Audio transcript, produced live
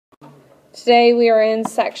Today we are in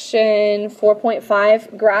section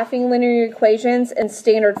 4.5, graphing linear equations in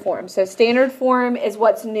standard form. So standard form is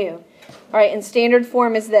what's new. All right, and standard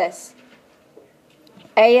form is this.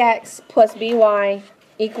 AX plus BY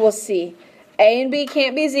equals C. A and B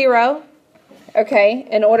can't be 0, okay,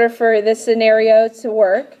 in order for this scenario to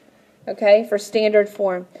work, okay, for standard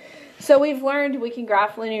form. So we've learned we can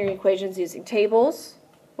graph linear equations using tables.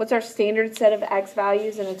 What's our standard set of X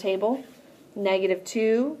values in a table?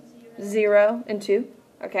 -2, 0, and 2.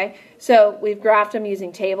 Okay, so we've graphed them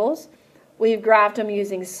using tables. We've graphed them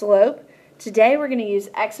using slope. Today we're going to use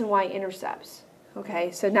X and Y intercepts. Okay,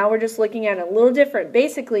 so now we're just looking at it a little different.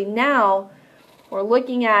 Basically now we're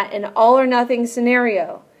looking at an all or nothing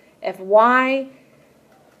scenario. If Y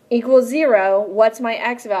equals 0, what's my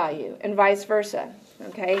X value? And vice versa.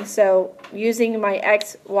 Okay, so using my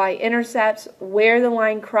X, Y intercepts, where the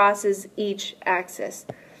line crosses each axis.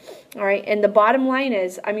 All right, and the bottom line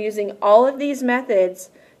is I'm using all of these methods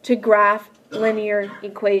to graph linear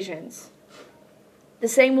equations. The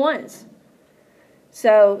same ones.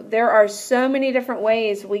 So there are so many different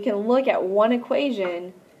ways we can look at one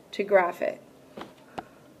equation to graph it.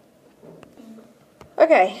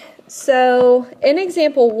 Okay, so in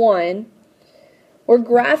example 1, we're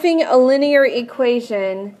graphing a linear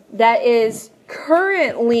equation that is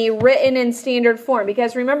currently written in standard form.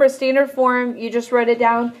 Because remember, standard form, you just wrote it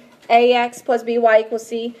down. AX plus BY equals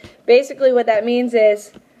C. Basically what that means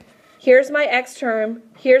is, here's my X term,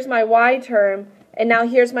 here's my Y term, and now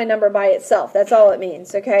here's my number by itself. That's all it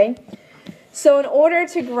means, okay? So in order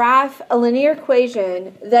to graph a linear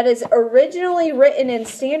equation that is originally written in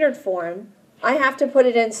standard form, I have to put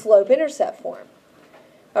it in slope-intercept form.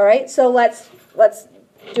 All right, so let's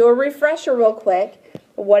do a refresher real quick.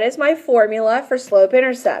 What is my formula for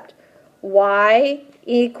slope-intercept? Y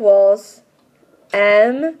equals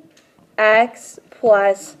mx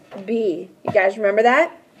plus b. You guys remember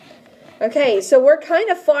that? Okay, so we're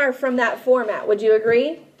kind of far from that format. Would you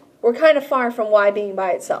agree? We're kind of far from y being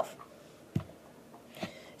by itself.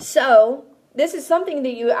 So this is something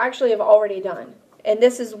that you actually have already done. And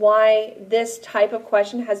this is why this type of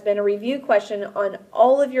question has been a review question on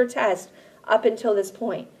all of your tests up until this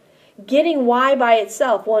point. Getting y by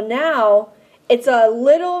itself. Well, now it's a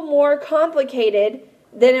little more complicated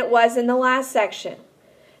than it was in the last section.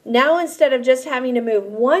 Now instead of just having to move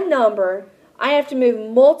one number, I have to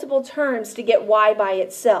move multiple terms to get y by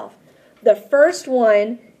itself. The first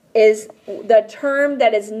one is the term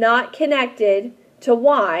that is not connected to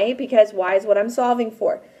y, because y is what I'm solving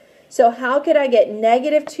for. So how could I get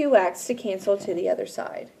 -2x to cancel to the other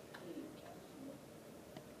side?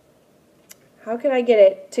 How could I get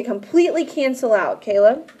it to completely cancel out,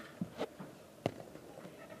 Caleb?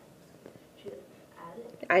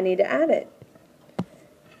 I need to add it.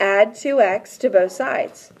 Add 2x to both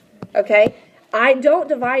sides. Okay? I don't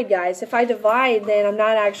divide, guys. If I divide, then I'm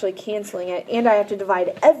not actually canceling it, and I have to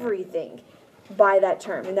divide everything by that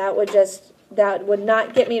term, and that would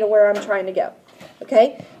not get me to where I'm trying to go.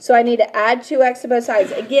 Okay? So I need to add 2x to both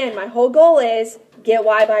sides. Again, my whole goal is get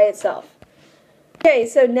y by itself. Okay,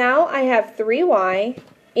 so now I have 3y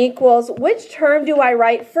equals, which term do I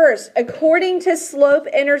write first? According to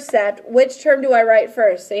slope-intercept, which term do I write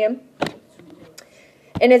first, Sam?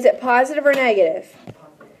 And is it positive or negative?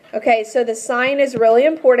 Okay, so the sign is really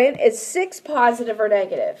important. Is 6 positive or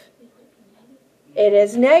negative? It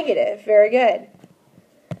is negative. Very good.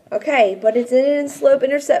 Okay, but is it in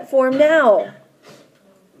slope-intercept form now?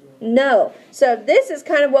 No. So this is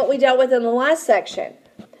kind of what we dealt with in the last section.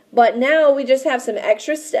 But now we just have some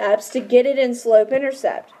extra steps to get it in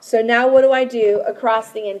slope-intercept. So now what do I do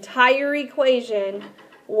across the entire equation?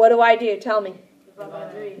 What do I do? Tell me.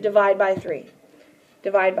 Divide by 3.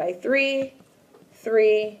 Divide by 3,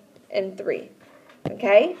 3, and 3.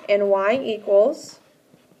 Okay? And y equals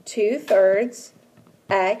 2/3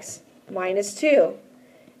 x minus 2.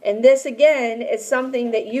 And this, again, is something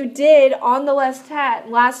that you did on the last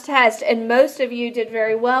test, and most of you did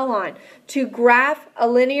very well on, to graph a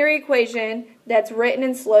linear equation that's written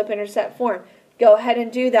in slope-intercept form. Go ahead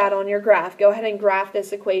and do that on your graph. Go ahead and graph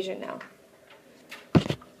this equation now.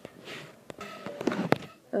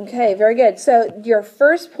 Okay, very good. So your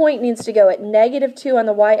first point needs to go at -2 on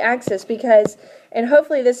the y-axis because, and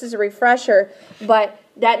hopefully this is a refresher, but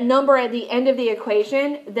that number at the end of the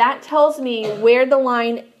equation, that tells me where the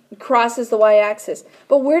line crosses the y-axis.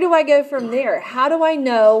 But where do I go from there? How do I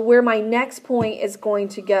know where my next point is going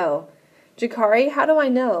to go? Jakari, how do I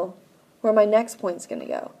know where my next point is going to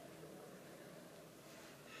go?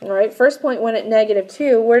 All right, first point went at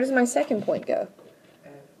 -2. Where does my second point go?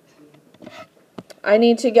 I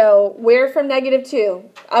need to go where from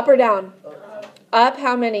 -2? Up or down? Up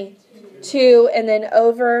how many? 2, and then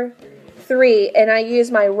over 3. And I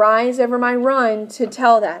use my rise over my run to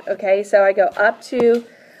tell that. Okay, so I go up 2,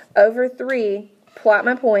 over 3, plot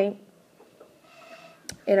my point,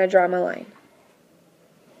 and I draw my line.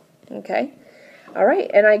 Okay, all right,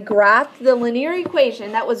 and I graphed the linear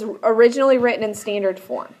equation that was originally written in standard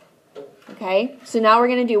form. Okay, so now we're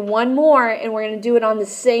going to do one more, and we're going to do it on the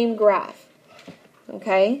same graph.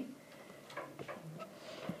 Okay.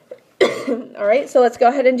 All right, so let's go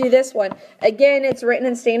ahead and do this one. Again, it's written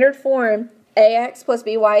in standard form, ax plus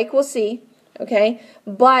by equals c. Okay,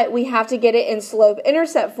 but we have to get it in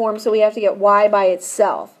slope-intercept form, so we have to get y by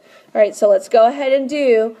itself. All right, so let's go ahead and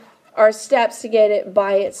do our steps to get it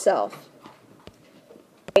by itself.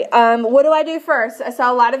 What do I do first? I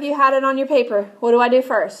saw a lot of you had it on your paper. What do I do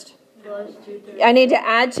first? I need to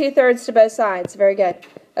add 2/3 to both sides. Very good.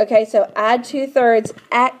 Okay, so add 2/3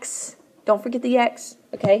 x. Don't forget the x.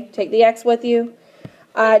 Okay, take the x with you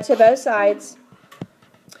to both sides.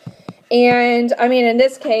 And, I mean, in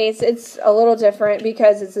this case, it's a little different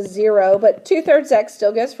because it's a 0, but 2/3 x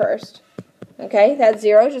still goes first. Okay, that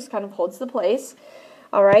 0 just kind of holds the place.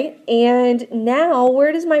 All right, and now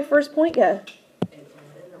where does my first point go?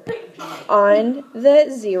 On the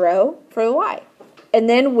 0 for the y. And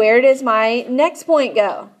then where does my next point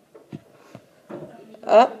go?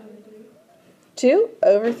 Up 2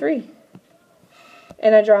 over 3.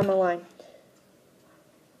 And I draw my line.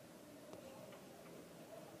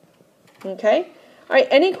 Okay? All right,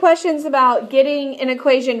 any questions about getting an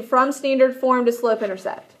equation from standard form to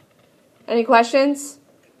slope-intercept? Any questions?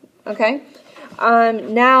 Okay.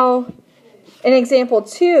 Now, in example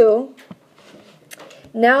 2,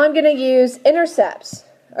 now I'm going to use intercepts.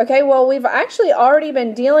 Okay, well, we've actually already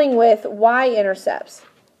been dealing with y-intercepts,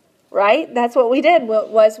 right? That's what we did,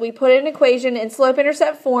 was we put an equation in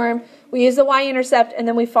slope-intercept form, we use the y-intercept, and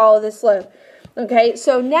then we follow the slope. Okay,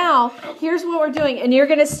 so now, here's what we're doing, and you're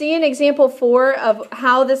going to see in example 4 of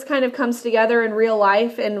how this kind of comes together in real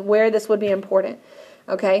life and where this would be important.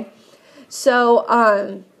 Okay, so,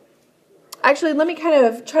 actually, let me kind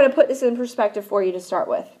of try to put this in perspective for you to start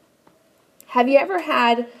with. Have you ever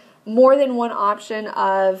had more than one option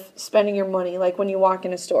of spending your money, like when you walk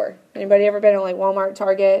in a store? Anybody ever been to like Walmart,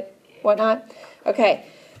 Target, whatnot? Okay,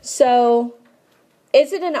 so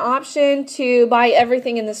is it an option to buy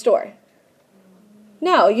everything in the store?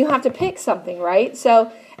 No, you have to pick something, right?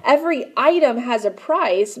 So every item has a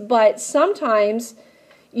price, but sometimes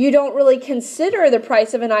you don't really consider the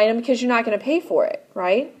price of an item because you're not going to pay for it,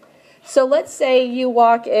 right? So let's say you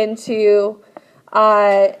walk into,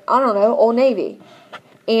 I don't know, Old Navy,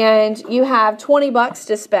 and you have 20 bucks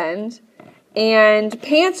to spend, and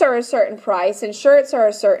pants are a certain price, and shirts are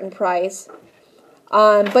a certain price,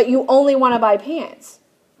 but you only want to buy pants.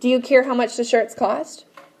 Do you care how much the shirts cost?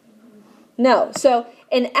 No. So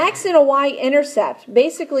an x and a y-intercept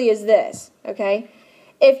basically is this, okay?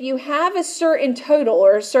 If you have a certain total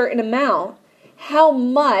or a certain amount, how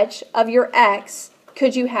much of your x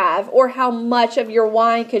could you have, or how much of your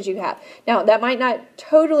y could you have? Now, that might not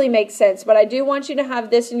totally make sense, but I do want you to have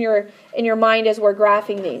this in your mind as we're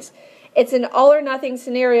graphing these. It's an all or nothing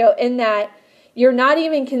scenario in that you're not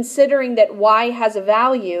even considering that y has a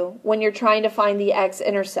value when you're trying to find the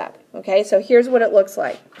x-intercept. Okay, so here's what it looks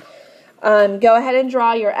like. Go ahead and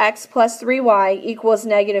draw your x plus 3y equals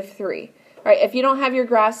 -3. All right, if you don't have your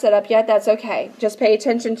graph set up yet, that's okay. Just pay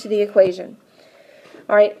attention to the equation.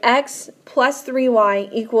 All right, x plus 3y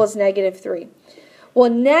equals -3. Well,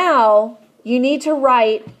 now you need to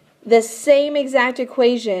write the same exact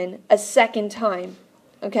equation a second time.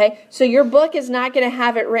 Okay, so your book is not going to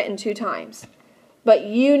have it written 2 times. But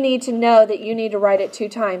you need to know that you need to write it 2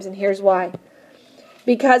 times, and here's why.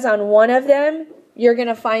 Because on one of them, you're going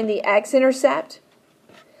to find the x-intercept,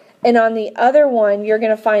 and on the other one, you're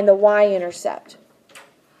going to find the y-intercept.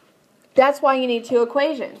 That's why you need 2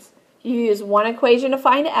 equations. You use one equation to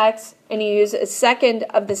find x, and you use a second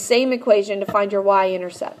of the same equation to find your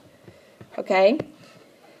y-intercept. Okay?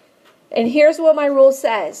 And here's what my rule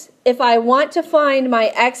says. If I want to find my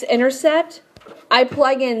x-intercept, I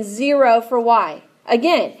plug in 0 for y.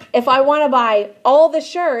 Again, if I want to buy all the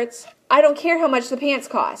shirts, I don't care how much the pants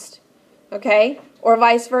cost. Okay? Or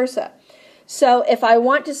vice versa. So if I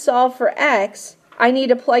want to solve for x, I need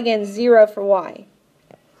to plug in 0 for y.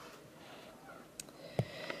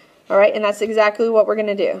 All right, and that's exactly what we're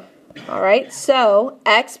going to do. All right, so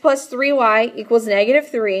x plus 3y equals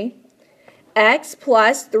 -3. X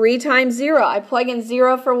plus 3 times 0. I plug in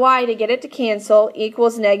 0 for y to get it to cancel,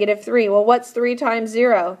 equals -3. Well, what's 3 times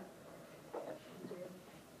 0?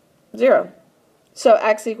 0. So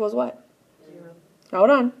x equals what? 0. Hold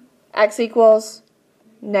on. X equals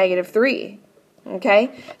 -3. Okay,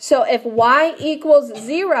 so if y equals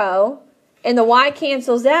 0 and the y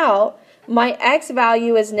cancels out, my x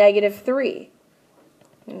value is -3.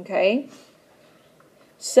 Okay,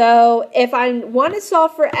 so if I want to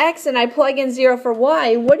solve for x and I plug in 0 for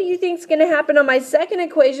y, what do you think is going to happen on my second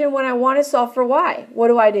equation when I want to solve for y? What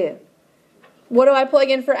do I do? What do I plug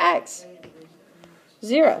in for x?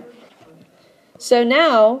 0. So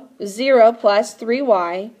now 0 plus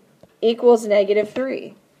 3y equals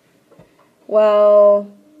 -3. Well,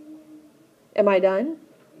 am I done?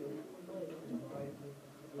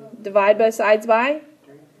 Divide both sides by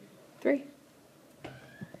 3.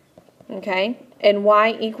 Okay, and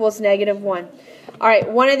y equals -1. All right,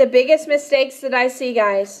 one of the biggest mistakes that I see,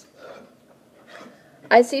 guys,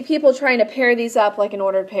 I see people trying to pair these up like an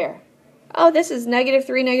ordered pair. Oh, this is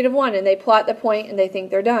 -3, -1, and they plot the point and they think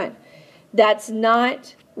they're done. That's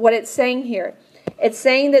not what it's saying here. It's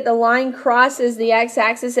saying that the line crosses the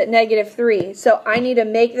x-axis at -3, so I need to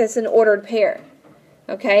make this an ordered pair.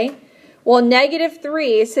 Okay? Well,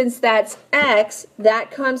 -3, since that's x,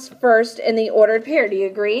 that comes first in the ordered pair. Do you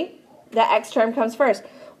agree? The x term comes first.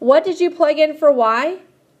 What did you plug in for y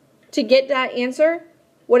to get that answer?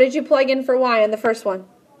 What did you plug in for y in the first one?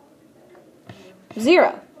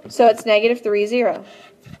 0. So it's -3, 0.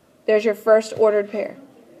 There's your first ordered pair.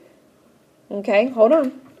 Okay, hold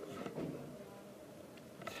on.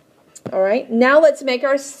 All right, now let's make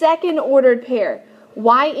our second ordered pair.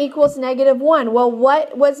 Y equals -1. Well,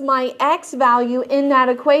 what was my x value in that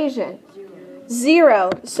equation? 0.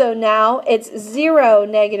 So now it's 0,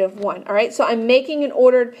 -1. All right, so I'm making an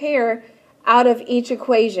ordered pair out of each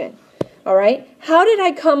equation. All right, how did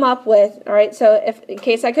I come up with, all right, so in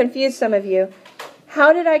case I confused some of you,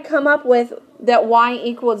 how did I come up with that y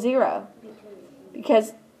equals 0?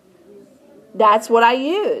 Because that's what I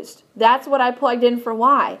used. That's what I plugged in for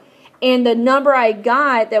y. And the number I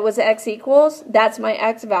got that was x equals, that's my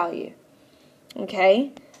x value.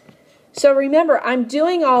 Okay? So remember, I'm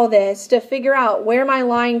doing all this to figure out where my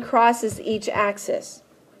line crosses each axis.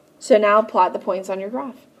 So now plot the points on your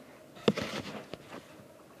graph.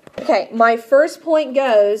 Okay, my first point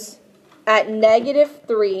goes at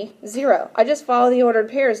 -3, 0. I just follow the ordered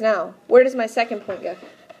pairs now. Where does my second point go?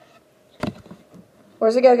 Where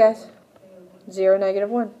does it go, guys? 0,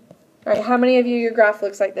 -1. All right, how many of you, your graph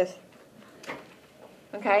looks like this?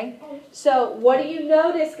 Okay, so what do you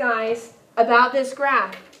notice, guys, about this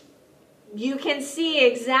graph? You can see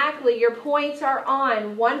exactly your points are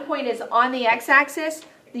on. One point is on the x-axis,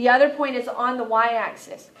 the other point is on the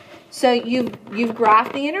y-axis. So you've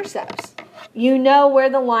graphed the intercepts. You know where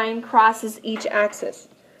the line crosses each axis.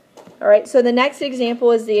 All right, so the next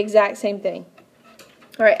example is the exact same thing.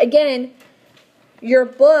 All right, again, your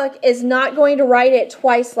book is not going to write it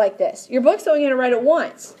twice like this. Your book's only going to write it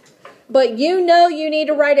once. But you know you need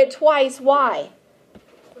to write it twice. Why?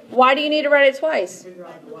 Why do you need to write it twice?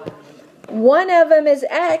 One of them is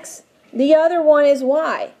x, the other one is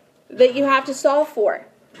y that you have to solve for.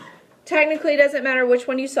 Technically, it doesn't matter which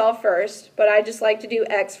one you solve first, but I just like to do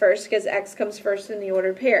x first because x comes first in the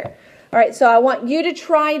ordered pair. All right, so I want you to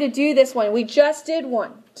try to do this one. We just did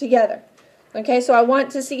one together. Okay, so I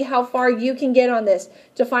want to see how far you can get on this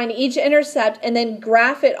to find each intercept and then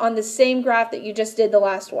graph it on the same graph that you just did the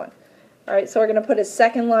last one. All right, so we're going to put a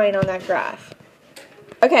second line on that graph.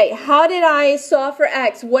 Okay, how did I solve for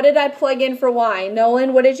x? What did I plug in for y?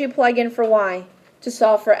 Nolan, what did you plug in for y to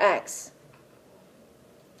solve for x?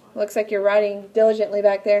 Looks like you're writing diligently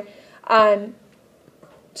back there.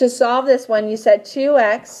 To solve this one, you said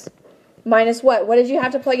 2x minus what? What did you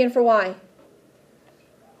have to plug in for y?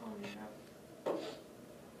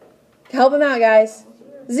 Help him out, guys.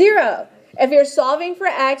 0. If you're solving for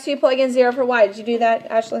x, you plug in 0 for y. Did you do that,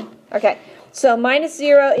 Ashley? Okay. So minus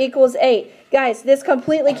 0 equals 8. Guys, this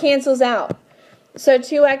completely cancels out. So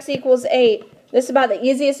 2x equals 8. This is about the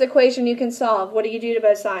easiest equation you can solve. What do you do to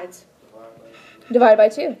both sides? Divide by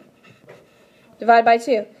 2. Divide by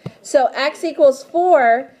 2. So x equals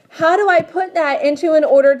 4. How do I put that into an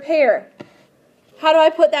ordered pair? How do I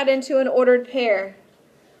put that into an ordered pair?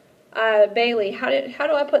 Bailey, how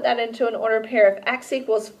do I put that into an ordered pair? If x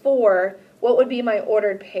equals 4, what would be my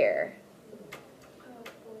ordered pair?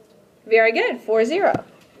 Very good, 4, 0.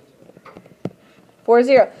 4,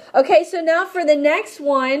 0. Okay, so now for the next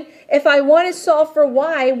one, if I want to solve for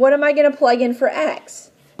y, what am I going to plug in for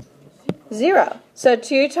x? 0. So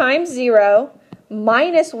 2 times 0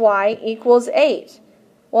 minus y equals 8.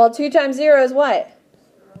 Well, 2 times 0 is what?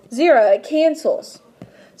 0. It cancels.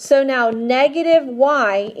 So now negative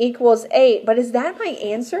y equals 8. But is that my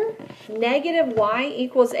answer? Negative y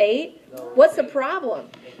equals 8? What's the problem?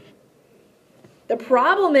 The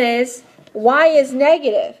problem is y is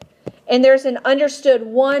negative. and there's an understood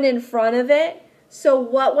 1 in front of it. So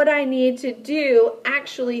what would I need to do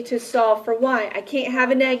actually to solve for y? I can't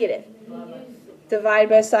have a negative. Divide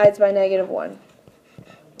both sides by -1.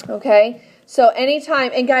 Okay? So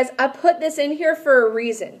anytime, and guys, I put this in here for a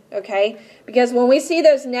reason, okay? Because when we see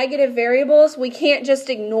those negative variables, we can't just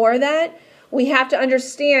ignore that. We have to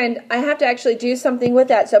understand, I have to actually do something with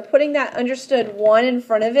that. So putting that understood 1 in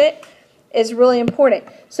front of it is really important.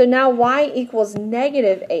 So now y equals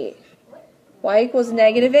 -8. Y equals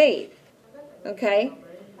 -8. Okay?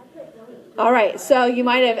 All right, so you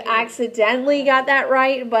might have accidentally got that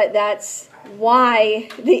right, but that's why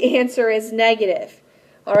the answer is negative.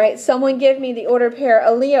 All right, someone give me the ordered pair.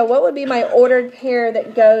 Aaliyah, what would be my ordered pair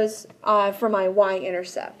that goes for my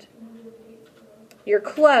y-intercept? You're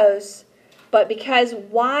close, but because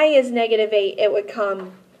y is -8, it would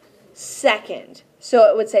come second. So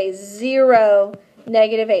it would say 0,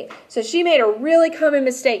 -8. So she made a really common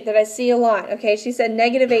mistake that I see a lot. Okay, she said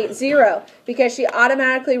 -8, 0, because she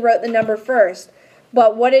automatically wrote the number first.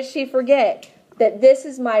 But what did she forget? That this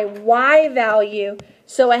is my y value,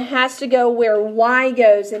 so it has to go where y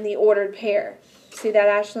goes in the ordered pair. See that,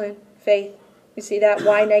 Ashlyn? Faith? You see that?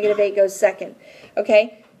 Y -8 goes second.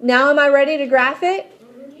 Okay, now am I ready to graph it?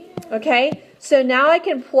 Okay, so now I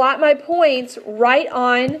can plot my points right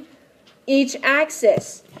on each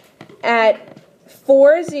axis at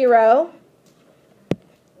 4, 0,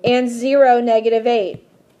 and 0, -8.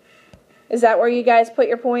 Is that where you guys put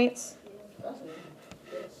your points?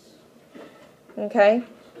 Okay.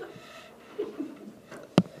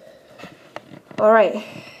 All right.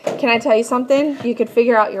 Can I tell you something? You could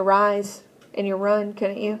figure out your rise and your run,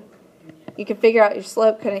 couldn't you? You could figure out your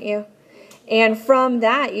slope, couldn't you? And from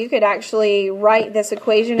that, you could actually write this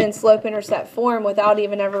equation in slope-intercept form without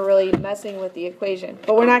even ever really messing with the equation.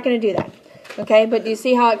 But we're not going to do that. Okay? But do you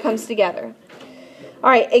see how it comes together? All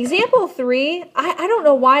right. Example 3. I don't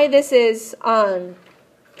know why this is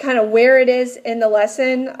kind of where it is in the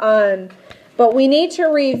lesson. But we need to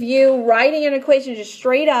review writing an equation just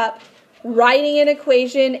straight up, writing an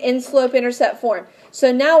equation in slope-intercept form.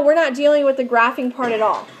 So now we're not dealing with the graphing part at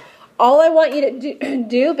all. All I want you to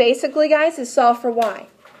do basically, guys, is solve for y,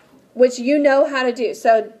 which you know how to do.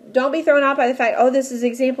 So don't be thrown off by the fact, oh, this is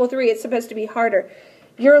example 3, it's supposed to be harder.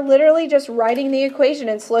 You're literally just writing the equation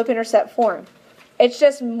in slope-intercept form. It's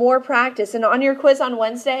just more practice. And on your quiz on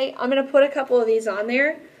Wednesday, I'm going to put a couple of these on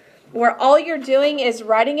there, where all you're doing is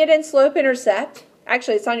writing it in slope-intercept.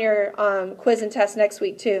 Actually, it's on your quiz and test next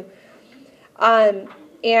week, too.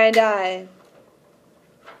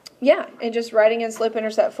 Yeah, and just writing in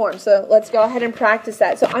slope-intercept form. So let's go ahead and practice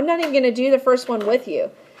that. So I'm not even going to do the first one with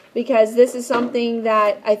you, because this is something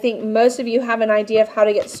that I think most of you have an idea of how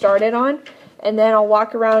to get started on. And then I'll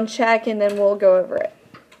walk around, check, and then we'll go over it.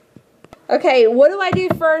 Okay, what do I do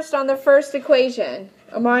first on the first equation?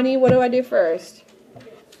 Amani, what do I do first?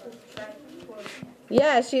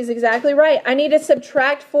 Yeah, she's exactly right. I need to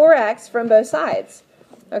subtract 4x from both sides.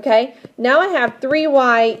 Okay, now I have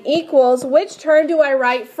 3y equals, which term do I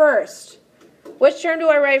write first? Which term do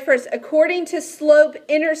I write first? According to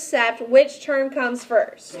slope-intercept, which term comes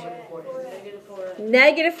first?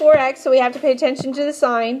 -4x, so we have to pay attention to the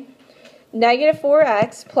sign.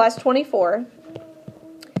 -4x plus 24.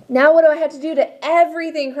 Now what do I have to do to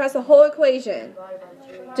everything across the whole equation?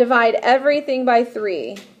 Divide everything by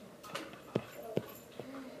 3.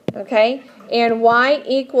 Okay, and y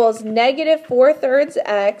equals -4/3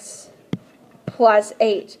 x plus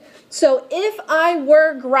 8. So if I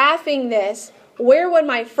were graphing this, where would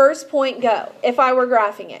my first point go if I were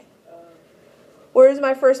graphing it? Where does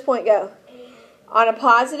my first point go? On a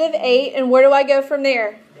positive 8, and where do I go from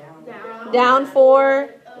there? Down 4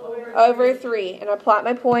 over 3. And I plot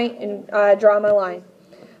my point and draw my line.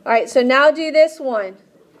 All right, so now do this one.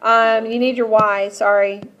 You need your y,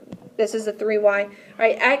 sorry. This is a 3y. All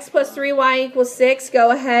right, x plus 3y equals 6. Go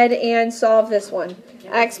ahead and solve this one.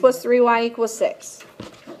 X plus 3y equals 6.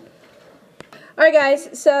 All right, guys,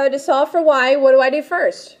 so to solve for y, what do I do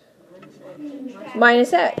first?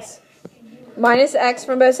 Minus x. Minus x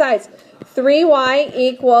from both sides. 3y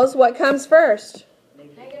equals, what comes first?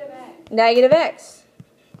 Negative x.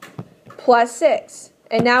 Plus 6.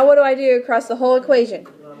 And now what do I do across the whole equation?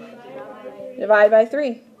 Divide by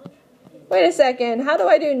 3. Wait a second, how do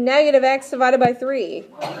I do negative x divided by 3?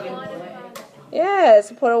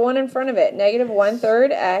 Yes, put a 1 in front of it.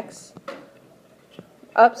 -1/3 x.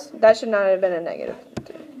 Oops, that should not have been a negative.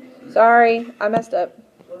 Sorry, I messed up.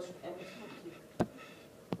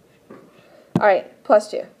 Alright, plus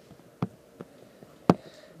 2.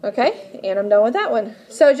 Okay, and I'm done with that one.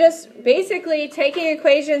 So just basically taking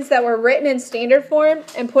equations that were written in standard form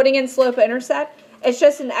and putting in slope-intercept It's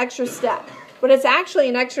just an extra step. But it's actually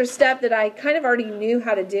an extra step that I kind of already knew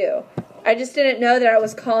how to do. I just didn't know that I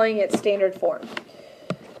was calling it standard form.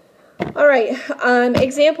 All right,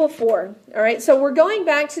 example 4. All right, so we're going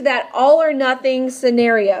back to that all or nothing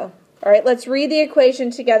scenario. All right, let's read the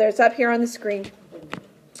equation together. It's up here on the screen.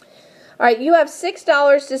 All right, you have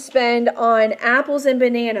 $6 to spend on apples and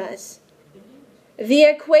bananas. The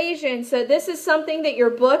equation, so this is something that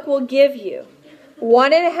your book will give you.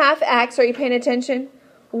 1.5x, are you paying attention?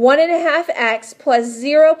 1.5x plus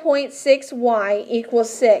 0.6y equals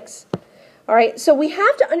 6. All right, so we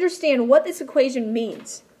have to understand what this equation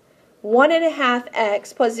means.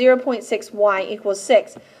 1.5x plus 0.6y equals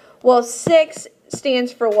 6. Well, 6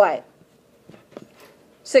 stands for what?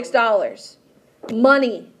 $6.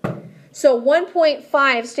 Money. So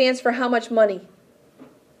 1.5 stands for how much money?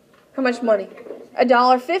 How much money?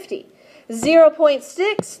 $1.50.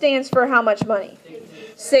 0.6 stands for how much money?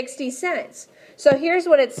 60 cents. So here's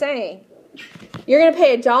what it's saying. You're going to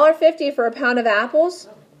pay $1.50 for a pound of apples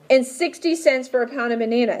and 60 cents for a pound of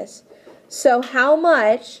bananas. So how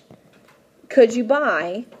much could you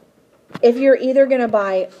buy if you're either going to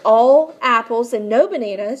buy all apples and no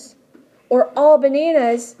bananas or all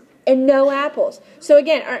bananas and no apples? So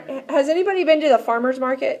again, has anybody been to the farmer's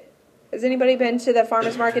market? Has anybody been to the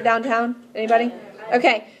farmer's market downtown? Anybody?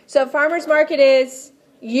 Okay, so farmer's market is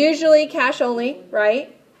usually cash only,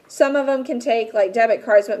 right? Some of them can take like debit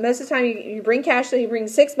cards, but most of the time you bring cash, so you bring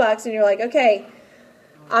 $6 and you're like, okay,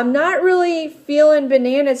 I'm not really feeling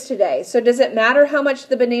bananas today. So does it matter how much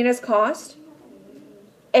the bananas cost?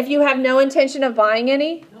 If you have no intention of buying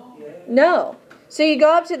any? No. So you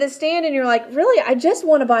go up to the stand and you're like, really, I just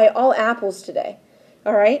want to buy all apples today.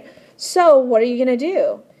 All right? So what are you going to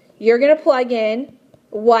do? You're going to plug in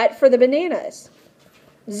what for the bananas?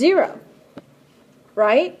 0.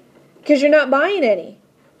 Right? Because you're not buying any.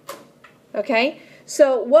 Okay?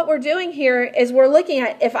 So what we're doing here is we're looking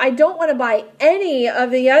at, if I don't want to buy any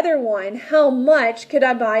of the other one, how much could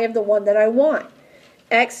I buy of the one that I want?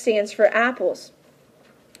 X stands for apples.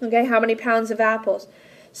 Okay, how many pounds of apples?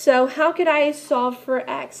 So how could I solve for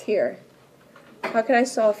X here? How could I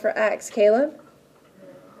solve for X? Caleb?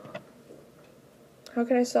 How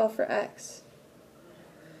could I solve for X?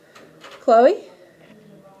 Chloe?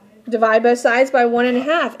 Divide both sides by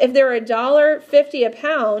 1.5. If they're $1.50 a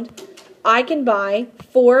pound, I can buy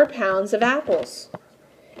 4 pounds of apples.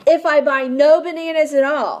 If I buy no bananas at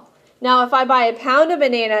all. Now, if I buy a pound of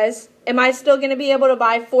bananas, am I still going to be able to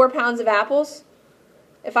buy 4 pounds of apples?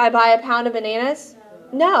 If I buy a pound of bananas?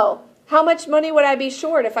 No. How much money would I be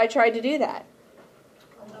short if I tried to do that?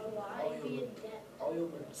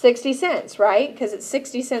 60 cents, right? Because it's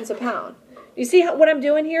 60 cents a pound. You see what I'm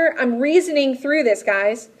doing here? I'm reasoning through this,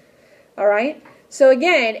 guys. All right? So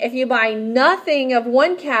again, if you buy nothing of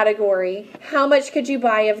one category, how much could you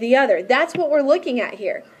buy of the other? That's what we're looking at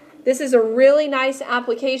here. This is a really nice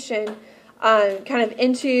application kind of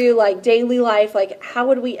into like daily life, like how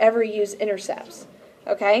would we ever use intercepts?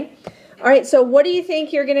 Okay? All right, so what do you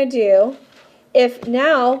think you're going to do if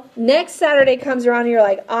now next Saturday comes around and you're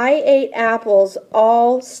like, I ate apples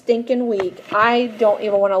all stinking week. I don't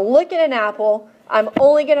even want to look at an apple. I'm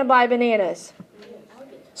only going to buy bananas.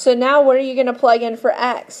 So now what are you going to plug in for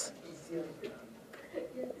X?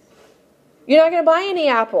 You're not going to buy any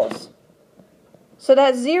apples. So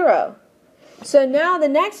that's 0. So now the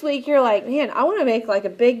next week you're like, man, I want to make like a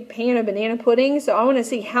big pan of banana pudding. So I want to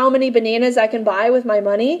see how many bananas I can buy with my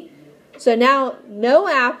money. So now no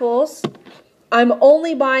apples. I'm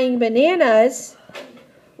only buying bananas.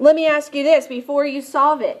 Let me ask you this before you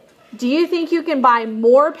solve it. Do you think you can buy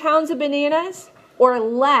more pounds of bananas or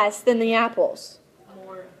less than the apples?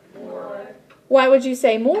 More. Why would you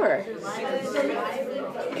say more?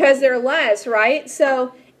 Because they're less, right?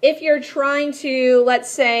 So if you're trying to, let's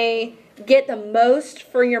say, get the most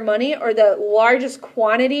for your money or the largest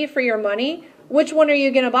quantity for your money, which one are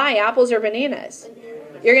you going to buy, apples or bananas?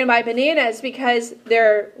 You're going to buy bananas because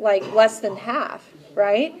they're like less than half,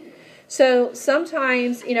 right? So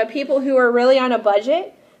sometimes, people who are really on a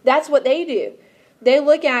budget, that's what they do. They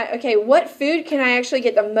look at, okay, what food can I actually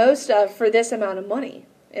get the most of for this amount of money?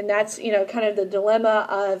 And that's, kind of the dilemma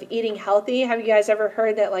of eating healthy. Have you guys ever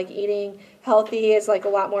heard that like eating healthy is like a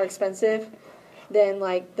lot more expensive than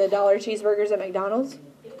like the dollar cheeseburgers at McDonald's?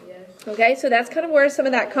 Okay, so that's kind of where some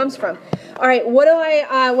of that comes from. All right, what do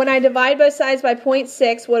I, when I divide both sides by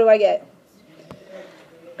 0.6, what do I get?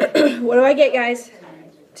 What do I get, guys?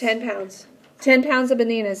 10 pounds. 10 pounds of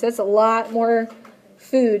bananas. That's a lot more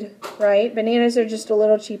food, right? Bananas are just a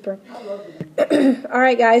little cheaper. All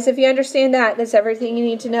right, guys, if you understand that, that's everything you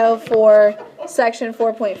need to know for section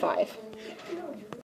 4.5.